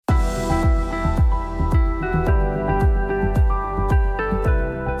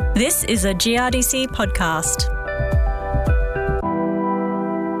This is a GRDC podcast.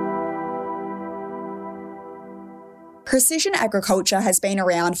 Precision agriculture has been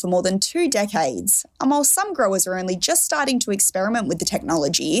around for more than 2 decades, and while some growers are only just starting to experiment with the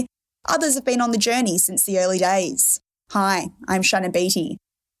technology, others have been on the journey since the early days. Hi, I'm Shannon Beattie.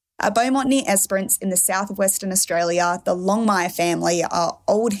 At Beaumont near Esperance in the south of Western Australia, the Longmire family are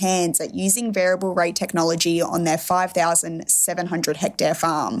old hands at using variable rate technology on their 5,700 hectare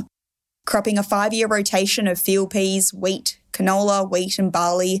farm. Cropping a 5-year rotation of field peas, wheat, canola, wheat and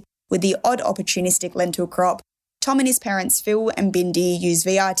barley, with the odd opportunistic lentil crop, Tom and his parents Phil and Bindi use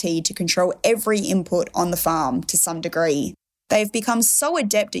VRT to control every input on the farm to some degree. They've become so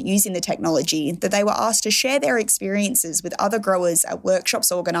adept at using the technology that they were asked to share their experiences with other growers at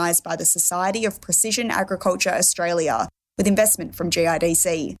workshops organised by the Society of Precision Agriculture Australia with investment from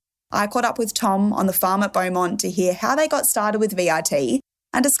GRDC. I caught up with Tom on the farm at Beaumont to hear how they got started with VRT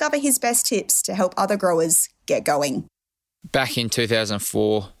and discover his best tips to help other growers get going. Back in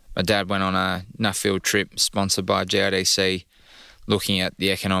 2004, my dad went on a Nuffield trip sponsored by GRDC, looking at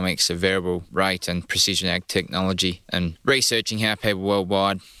the economics of variable rate and precision ag technology and researching how people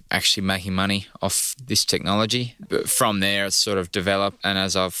worldwide actually making money off this technology. But from there, it's sort of developed, and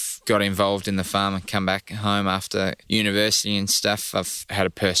as I've got involved in the farm and come back home after university and stuff, I've had a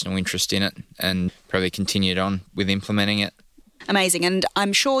personal interest in it and probably continued on with implementing it. Amazing. And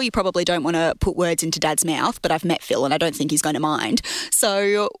I'm sure you probably don't want to put words into Dad's mouth, but I've met Phil and I don't think he's going to mind.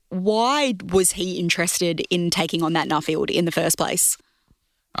 So why was he interested in taking on that Nuffield in the first place?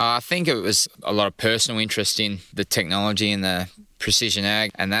 I think it was a lot of personal interest in the technology and the precision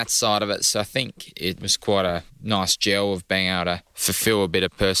ag and that side of it. So I think it was quite a nice gel of being able to fulfill a bit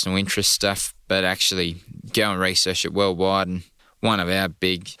of personal interest stuff, but actually go and research it worldwide. And one of our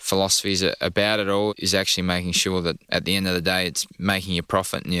big philosophies about it all is actually making sure that at the end of the day it's making a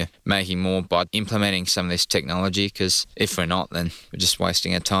profit and you're making more by implementing some of this technology, because if we're not, then we're just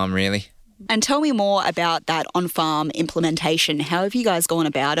wasting our time really. And tell me more about that on-farm implementation. How have you guys gone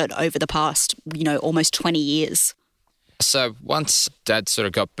about it over the past, almost 20 years? So once Dad sort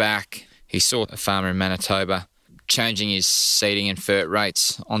of got back, he saw a farmer in Manitoba changing his seeding and fert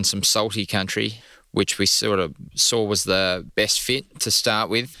rates on some salty country, which we sort of saw was the best fit to start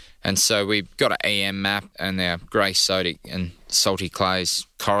with. And so we got an EM map, and our grey sodic and salty clays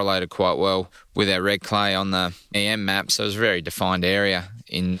correlated quite well with our red clay on the EM map. So it was a very defined area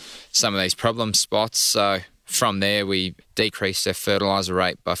in some of these problem spots. So from there, we decreased our fertiliser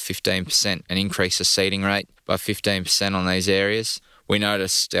rate by 15% and increased the seeding rate by 15% on these areas. We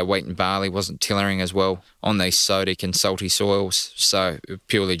noticed our wheat and barley wasn't tillering as well on these sodic and salty soils, so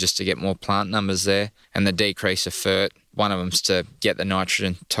purely just to get more plant numbers there. And the decrease of fert, one of them's to get the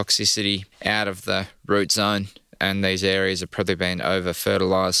nitrogen toxicity out of the root zone, and these areas have probably been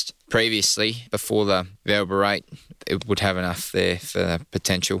over-fertilised previously. Before the variable rate, it would have enough there for the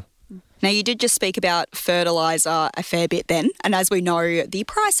potential. Now, you did just speak about fertiliser a fair bit then, and as we know, the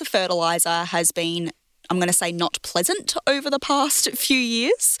price of fertiliser has been, I'm going to say, not pleasant over the past few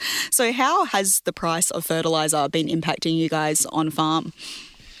years. So how has the price of fertiliser been impacting you guys on farm?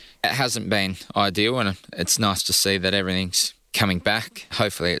 It hasn't been ideal, and it's nice to see that everything's coming back.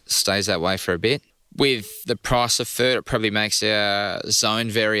 Hopefully it stays that way for a bit. With the price of fert, it probably makes our zone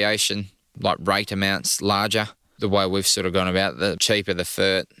variation, like rate amounts, larger. The way we've sort of gone about, the cheaper the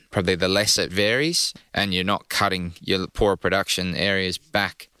fert, probably the less it varies, and you're not cutting your poorer production areas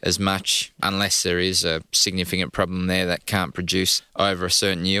back as much unless there is a significant problem there that can't produce over a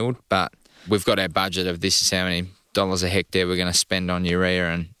certain yield. But we've got our budget of this is how many dollars a hectare we're going to spend on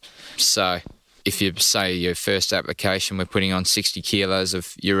urea. And so if you say your first application, we're putting on 60 kilos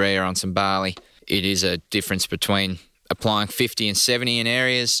of urea on some barley, it is a difference between applying 50 and 70 in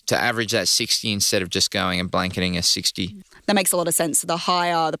areas to average that 60 instead of just going and blanketing a 60. That makes a lot of sense. The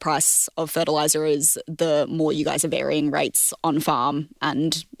higher the price of fertiliser is, the more you guys are varying rates on farm,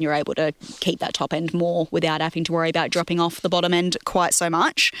 and you're able to keep that top end more without having to worry about dropping off the bottom end quite so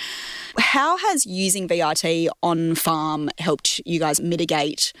much. How has using VRT on farm helped you guys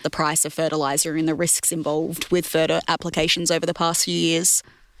mitigate the price of fertiliser and the risks involved with further applications over the past few years?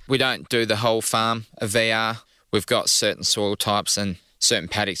 We don't do the whole farm of VR. We've got certain soil types and certain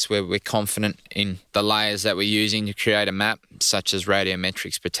paddocks where we're confident in the layers that we're using to create a map, such as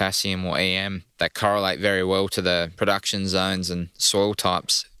radiometrics, potassium or EM, that correlate very well to the production zones and soil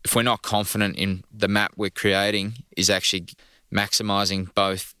types. If we're not confident in the map we're creating is actually maximising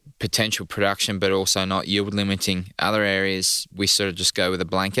both potential production but also not yield limiting other areas, we sort of just go with a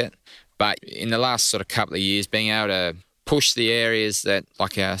blanket. But in the last sort of couple of years, being able to push the areas that,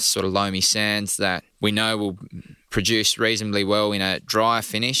 like our sort of loamy sands, that we know will produce reasonably well in a dry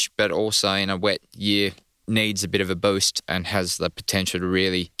finish, but also in a wet year needs a bit of a boost and has the potential to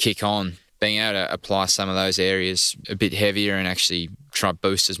really kick on. Being able to apply some of those areas a bit heavier and actually try to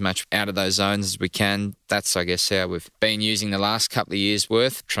boost as much out of those zones as we can, that's, I guess, how we've been using the last couple of years'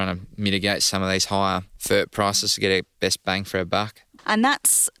 worth, trying to mitigate some of these higher fert prices to get our best bang for our buck. And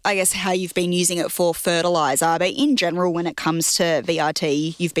that's, I guess, how you've been using it for fertiliser. But in general, when it comes to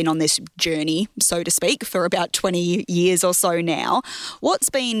VRT, you've been on this journey, so to speak, for about 20 years or so now.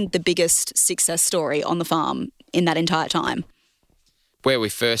 What's been the biggest success story on the farm in that entire time? Where we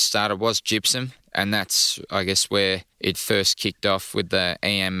first started was gypsum, and that's, I guess, where it first kicked off with the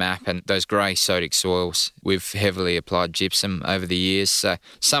EM map and those grey sodic soils. We've heavily applied gypsum over the years. So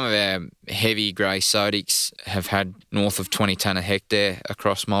some of our heavy grey sodics have had north of 20 tonne a hectare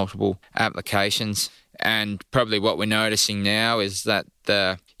across multiple applications. And probably what we're noticing now is that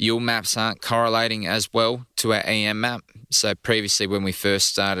the yield maps aren't correlating as well to our EM map. So previously when we first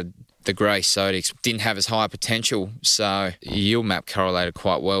started, the grey sodics didn't have as high potential, so yield map correlated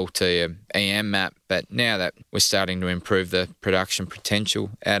quite well to your EM map. But now that we're starting to improve the production potential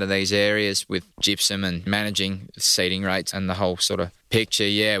out of these areas with gypsum and managing seeding rates and the whole sort of picture,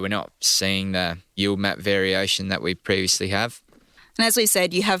 we're not seeing the yield map variation that we previously have. And as we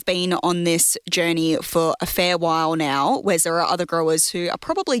said, you have been on this journey for a fair while now, whereas there are other growers who are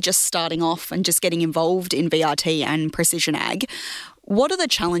probably just starting off and just getting involved in VRT and precision ag. What are the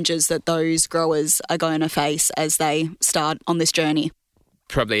challenges that those growers are going to face as they start on this journey?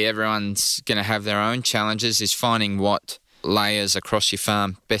 Probably everyone's going to have their own challenges, is finding what layers across your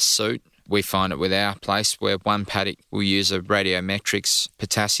farm best suit. We find it with our place where one paddock will use a radiometrics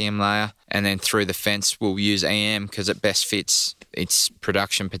potassium layer, and then through the fence we'll use EM because it best fits its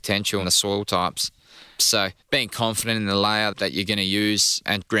production potential and the soil types. So being confident in the layer that you're going to use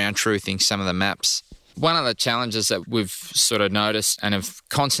and ground truthing some of the maps. One of the challenges that we've sort of noticed and have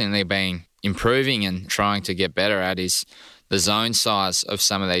constantly been improving and trying to get better at is the zone size of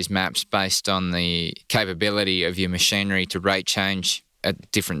some of these maps based on the capability of your machinery to rate change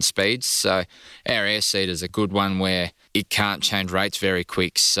at different speeds. So our air seed is a good one where it can't change rates very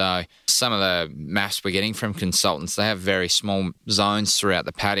quick. So some of the maps we're getting from consultants, they have very small zones throughout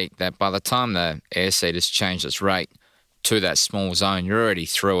the paddock that by the time the air seed has changed its rate to that small zone, you're already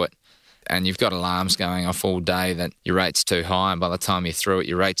through it. And you've got alarms going off all day that your rate's too high, and by the time you're through it,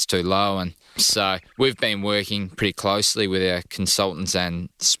 your rate's too low. And so we've been working pretty closely with our consultants and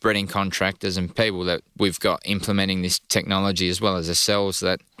spreading contractors and people that we've got implementing this technology as well as ourselves,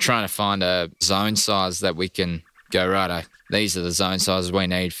 that trying to find a zone size that we can go, righto, these are the zone sizes we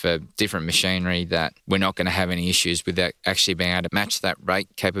need for different machinery that we're not going to have any issues with that actually being able to match that rate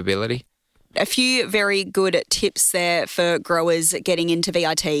capability. A few very good tips there for growers getting into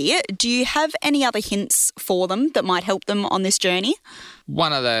VRT. Do you have any other hints for them that might help them on this journey?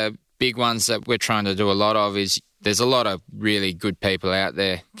 One of the big ones that we're trying to do a lot of is there's a lot of really good people out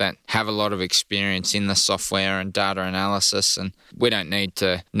there that have a lot of experience in the software and data analysis, and we don't need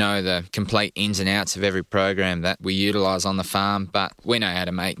to know the complete ins and outs of every program that we utilise on the farm, but we know how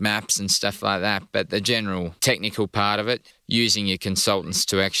to make maps and stuff like that. But the general technical part of it, using your consultants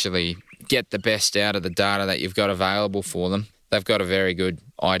to actually get the best out of the data that you've got available for them. They've got a very good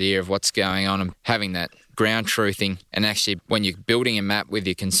idea of what's going on, and having that ground truthing and actually when you're building a map with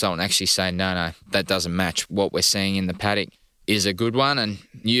your consultant actually say, no, that doesn't match what we're seeing in the paddock is a good one, and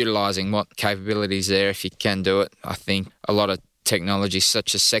utilising what capabilities there if you can do it. I think a lot of technology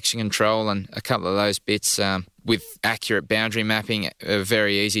such as section control and a couple of those bits with accurate boundary mapping are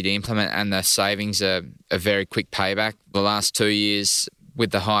very easy to implement, and the savings are a very quick payback. The last 2 years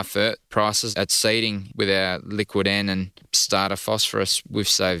with the high fert prices at seeding with our liquid N and starter phosphorus, we've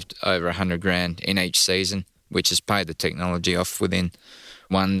saved over 100 grand in each season, which has paid the technology off within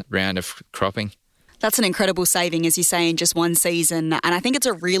one round of cropping. That's an incredible saving, as you say, in just one season. And I think it's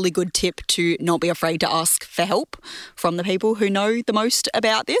a really good tip to not be afraid to ask for help from the people who know the most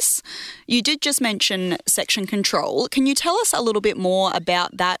about this. You did just mention section control. Can you tell us a little bit more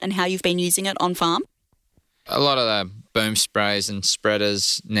about that and how you've been using it on farm? A lot of the boom sprays and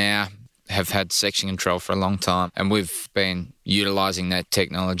spreaders now have had section control for a long time, and we've been utilising that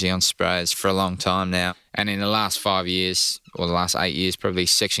technology on sprayers for a long time now. And in the last 5 years, or the last 8 years, probably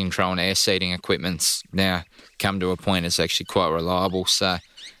section control and air seeding equipment's now come to a point it's actually quite reliable. So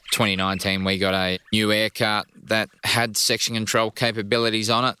 2019 we got a new air cart that had section control capabilities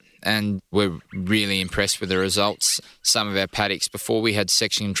on it, and we're really impressed with the results. Some of our paddocks, before we had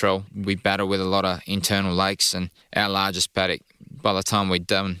section control, we battled with a lot of internal lakes, and our largest paddock, by the time we'd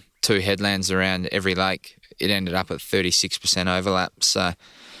done 2 headlands around every lake, it ended up at 36% overlap. So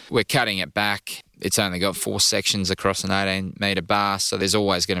we're cutting it back. It's only got 4 sections across an 18-metre bar, so there's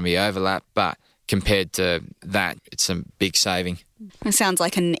always going to be overlap. But compared to that, it's a big saving. It sounds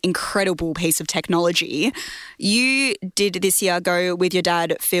like an incredible piece of technology. You did this year go with your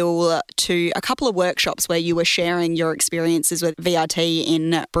dad, Phil, to a couple of workshops where you were sharing your experiences with VRT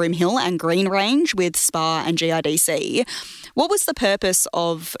in Broome Hill and Green Range with SPA and GRDC. What was the purpose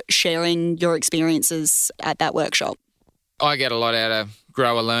of sharing your experiences at that workshop? I get a lot out of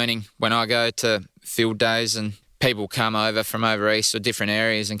grower learning when I go to field days and people come over from over east or different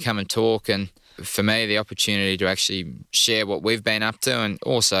areas and come and talk, and for me, the opportunity to actually share what we've been up to, and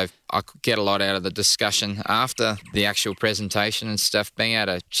also I get a lot out of the discussion after the actual presentation and stuff, being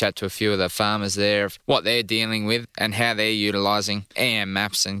able to chat to a few of the farmers there of what they're dealing with and how they're utilising EM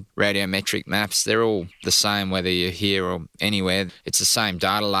maps and radiometric maps. They're all the same whether you're here or anywhere. It's the same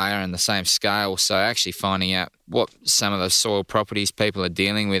data layer and the same scale, so actually finding out what some of the soil properties people are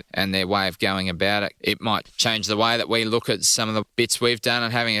dealing with and their way of going about it. It might change the way that we look at some of the bits we've done,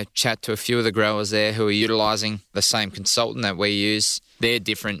 and having a chat to a few of the growers there who are utilising the same consultant that we use, their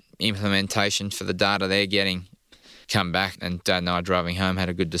different implementation for the data they're getting. Come back, and Dad and I driving home had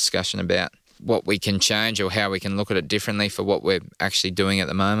a good discussion about what we can change or how we can look at it differently for what we're actually doing at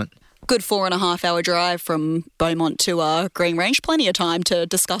the moment. Good 4.5-hour drive from Beaumont to Green Range. Plenty of time to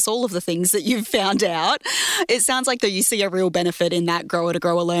discuss all of the things that you've found out. It sounds like that you see a real benefit in that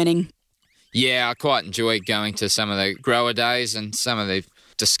grower-to-grower learning. Yeah, I quite enjoy going to some of the grower days and some of the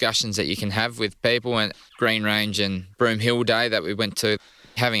discussions that you can have with people, and Green Range and Broome Hill Day that we went to,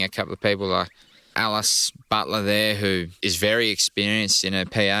 having a couple of people like Alice Butler there, who is very experienced in her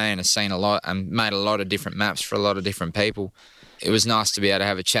PA and has seen a lot and made a lot of different maps for a lot of different people. It was nice to be able to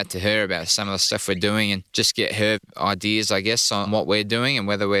have a chat to her about some of the stuff we're doing and just get her ideas, I guess, on what we're doing and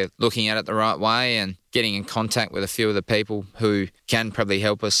whether we're looking at it the right way, and getting in contact with a few of the people who can probably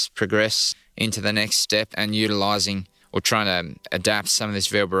help us progress into the next step and utilising or trying to adapt some of this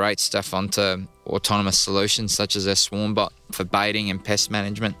variable rate stuff onto autonomous solutions such as our SwarmBot for baiting and pest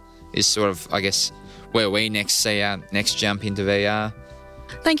management is sort of, I guess, where we next see our next jump into VR.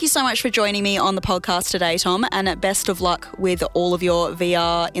 Thank you so much for joining me on the podcast today, Tom, and best of luck with all of your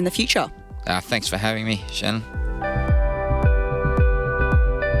VR in the future. Thanks for having me, Shannon.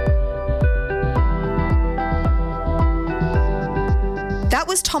 That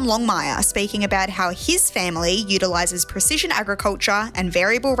was Tom Longmire speaking about how his family utilises precision agriculture and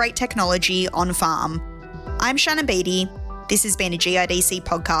variable rate technology on farm. I'm Shannon Beattie. This has been a GRDC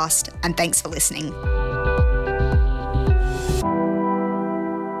podcast, and thanks for listening.